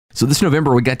So this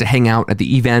November, we got to hang out at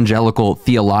the Evangelical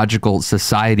Theological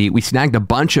Society. We snagged a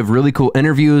bunch of really cool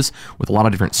interviews with a lot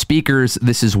of different speakers.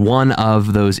 This is one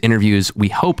of those interviews we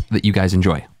hope that you guys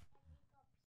enjoy.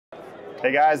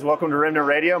 Hey guys, welcome to Remnant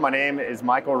Radio. My name is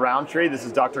Michael Rowntree. This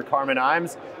is Dr. Carmen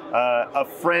Imes, a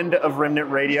friend of Remnant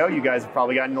Radio. You guys have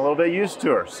probably gotten a little bit used to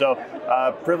her. So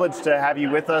privileged to have you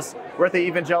with us. We're at the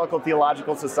Evangelical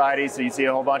Theological Society, so you see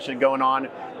a whole bunch of going on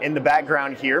in the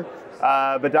background here.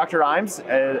 But Dr. Imes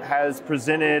has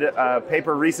presented a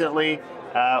paper recently,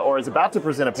 or is about to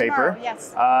present a paper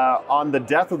on the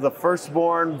death of the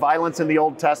firstborn, violence in the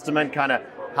Old Testament, kind of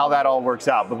how that all works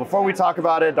out. But before we talk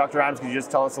about it, Dr. Imes, could you just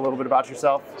tell us a little bit about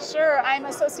yourself? Sure. I'm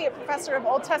Associate Professor of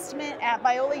Old Testament at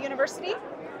Biola University,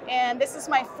 and this is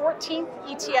my 14th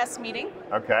ETS meeting.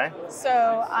 Okay.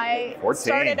 So I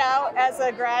started out as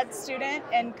a grad student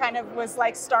and kind of was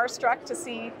like starstruck to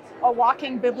see a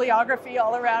walking bibliography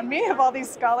all around me of all these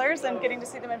scholars and getting to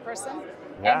see them in person.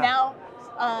 Yeah.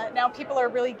 And now people are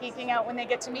really geeking out when they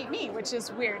get to meet me, which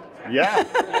is weird. Yeah.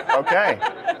 Okay.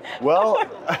 Well,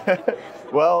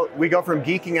 well, we go from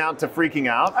geeking out to freaking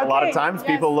out. Okay. A lot of times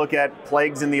people look at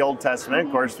plagues in the Old Testament.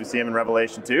 Of course, we see them in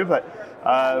Revelation too,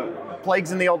 but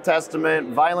plagues in the Old Testament,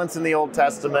 violence in the Old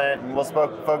Testament, and we'll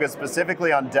focus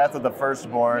specifically on death of the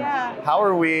firstborn. Yeah. How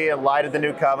are we, in light of the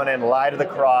New Covenant, in light of the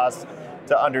cross,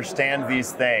 to understand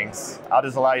these things? I'll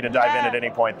just allow you to dive in at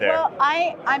any point there. Well,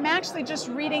 I'm actually just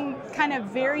reading kind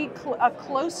of a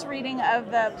close reading of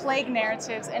the plague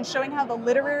narratives and showing how the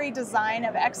literary design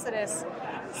of Exodus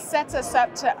sets us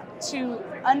up to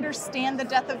understand the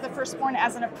death of the firstborn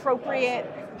as an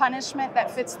appropriate punishment that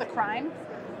fits the crime.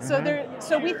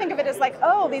 So we think of it as like,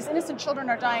 oh, these innocent children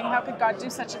are dying. How could God do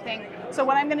such a thing? So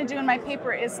what I'm going to do in my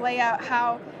paper is lay out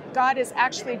how God is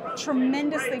actually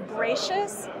tremendously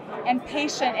gracious and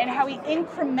patient, and how he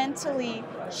incrementally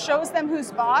shows them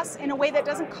who's boss in a way that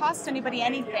doesn't cost anybody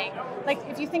anything. Like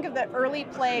if you think of the early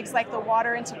plagues, like the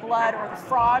water into blood or the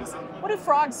frogs, what do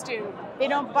frogs do? They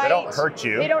don't bite. They don't hurt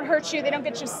you. They don't hurt you. They don't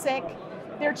get you sick.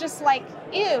 They're just like,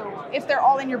 ew, if they're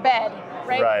all in your bed,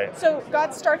 right? Right. So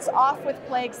God starts off with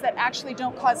plagues that actually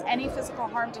don't cause any physical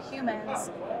harm to humans,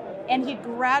 and he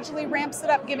gradually ramps it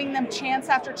up, giving them chance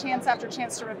after chance after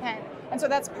chance to repent. And so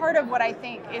that's part of what I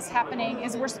think is happening,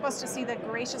 is we're supposed to see the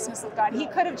graciousness of God. He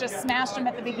could have just smashed them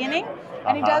at the beginning,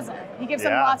 and he doesn't. He gives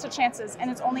them lots of chances, and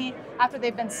it's only after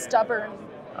they've been stubborn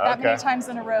that many times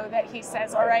in a row that he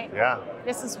says, all right,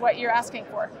 this is what you're asking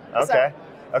for. Okay.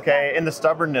 So, okay, in the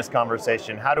stubbornness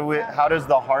conversation, how does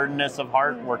the hardness of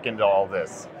heart work into all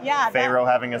this? Yeah, Pharaoh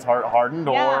having his heart hardened,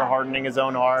 or hardening his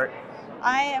own heart?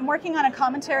 I am working on a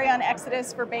commentary on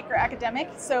Exodus for Baker Academic,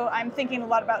 so I'm thinking a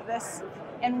lot about this.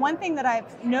 And one thing that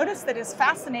I've noticed that is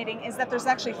fascinating is that there's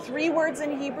actually 3 words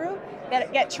in Hebrew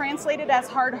that get translated as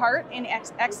hard heart in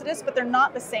Exodus, but they're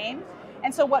not the same.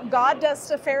 And so what God does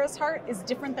to Pharaoh's heart is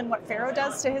different than what Pharaoh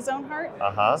does to his own heart.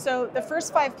 So the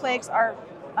first 5 plagues are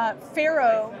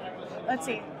Pharaoh, let's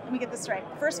see, let me get this right.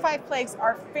 First 5 plagues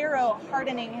are Pharaoh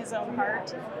hardening his own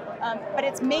heart, but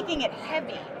it's making it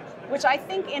heavy, which I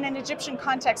think in an Egyptian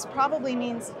context probably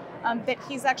means that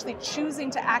he's actually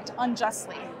choosing to act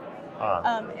unjustly.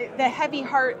 The heavy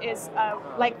heart is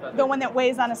like the one that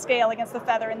weighs on a scale against the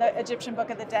feather in the Egyptian Book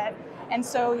of the Dead. And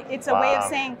so it's a way of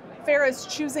saying Pharaoh's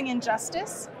choosing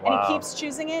injustice, and he keeps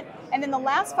choosing it. And then the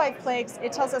last 5 plagues,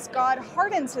 it tells us God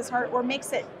hardens his heart or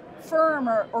makes it firm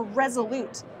or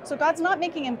resolute. So God's not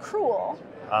making him cruel.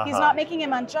 He's not making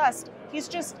him unjust. He's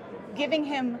just giving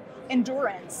him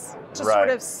endurance to sort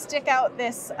of stick out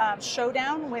this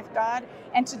showdown with God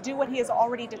and to do what he has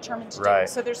already determined to do.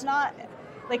 So there's not,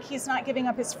 like, he's not giving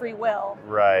up his free will.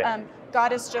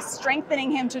 God is just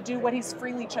strengthening him to do what he's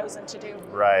freely chosen to do.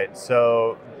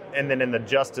 So, and then in the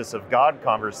justice of God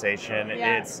conversation,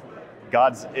 it's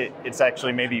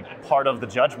actually maybe part of the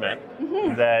judgment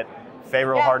that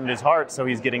Pharaoh hardened his heart, so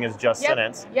he's getting his just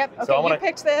sentence. Okay, so you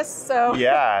picked this, so.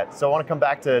 So I want to come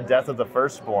back to death of the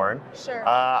firstborn. Sure.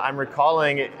 I'm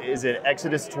recalling, is it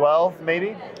Exodus 12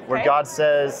 maybe? Where God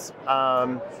says,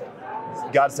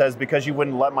 because you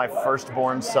wouldn't let my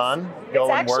firstborn son go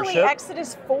and worship. It's actually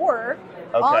Exodus 4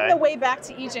 on the way back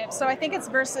to Egypt. So I think it's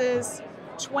verses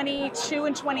 22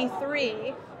 and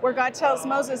 23 where God tells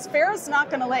Moses, Pharaoh's not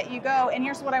going to let you go, and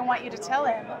here's what I want you to tell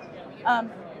him.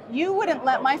 You wouldn't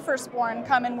let my firstborn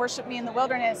come and worship me in the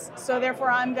wilderness, so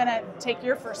therefore I'm going to take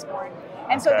your firstborn.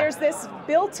 And so there's this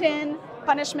built-in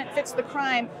punishment fits the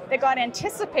crime that God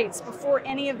anticipates before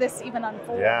any of this even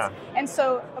unfolds. And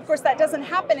so, of course, that doesn't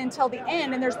happen until the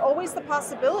end, and there's always the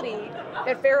possibility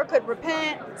that Pharaoh could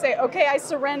repent, say, okay, I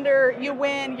surrender, you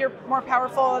win, you're more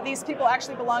powerful, these people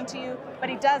actually belong to you, but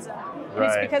he doesn't. And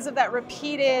it's Right. because of that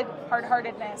repeated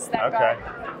hard-heartedness that God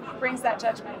brings that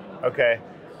judgment. Okay.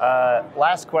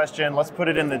 Last question. Let's put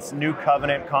it in this new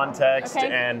covenant context, Okay.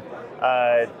 and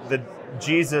the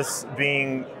Jesus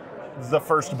being the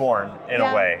firstborn in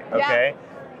a way. Okay.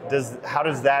 How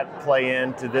does that play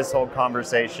into this whole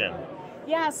conversation?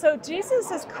 Yeah. So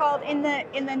Jesus is called in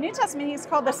the New Testament. He's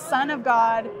called the Son of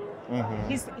God.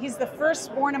 He's the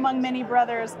firstborn among many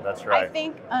brothers. That's right. I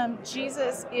think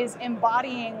Jesus is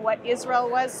embodying what Israel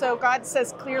was. So God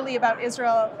says clearly about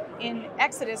Israel in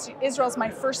Exodus, Israel's my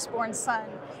firstborn son.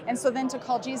 And so then to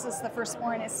call Jesus the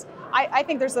firstborn is, I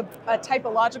think there's a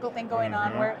typological thing going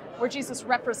on where Jesus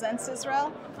represents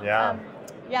Israel.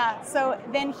 Yeah. So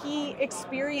then he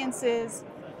experiences,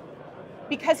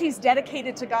 because he's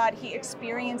dedicated to God, he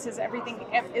experiences everything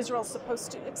Israel's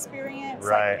supposed to experience,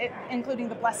 Right. including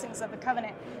the blessings of the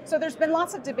covenant. So there's been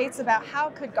lots of debates about how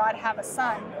could God have a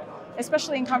son,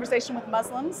 especially in conversation with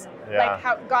Muslims, like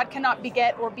how God cannot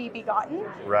beget or be begotten.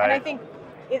 Right. And I think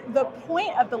the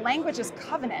point of the language is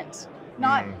covenant,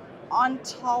 not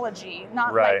ontology,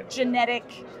 not like genetic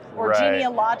or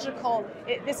genealogical.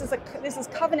 This is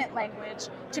covenant language.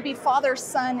 To be father,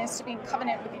 son is to be in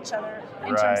covenant with each other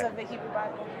in terms of the Hebrew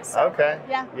Bible. So,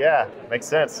 Yeah, makes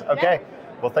sense. Okay.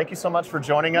 Well, thank you so much for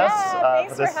joining us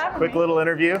thanks for this for having quick me. little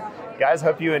interview. Guys,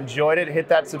 hope you enjoyed it. Hit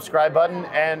that subscribe button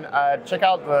and check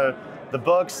out the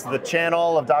books, the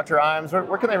channel of Dr. Imes.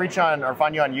 Where can they reach on or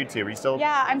find you on YouTube? Are you still?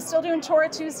 Yeah, I'm still doing Torah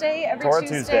Tuesday every Torah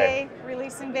Tuesday,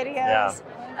 releasing videos. Yeah.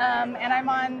 And I'm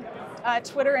on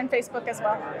Twitter and Facebook as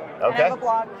well. And I Okay. have a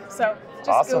blog, so just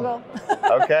Awesome. Google.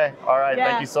 Okay. All right. Yeah.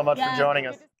 Thank you so much for joining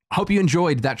us. Hope you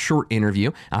enjoyed that short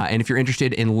interview. And if you're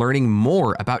interested in learning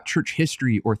more about church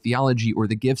history or theology or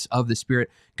the gifts of the Spirit,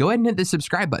 go ahead and hit the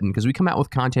subscribe button because we come out with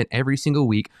content every single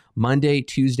week. Monday,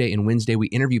 Tuesday, and Wednesday, we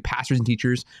interview pastors and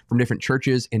teachers from different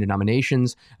churches and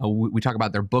denominations. We talk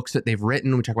about their books that they've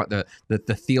written. We talk about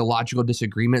the theological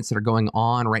disagreements that are going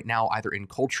on right now, either in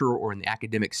culture or in the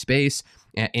academic space.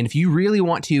 And if you really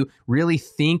want to really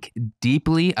think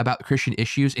deeply about Christian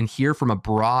issues and hear from a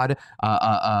broad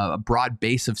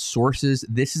base of sources,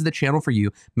 this is the channel for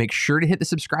you. Make sure to hit the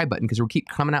subscribe button because we'll keep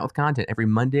coming out with content every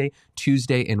Monday,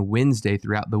 Tuesday, and Wednesday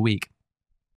throughout the week.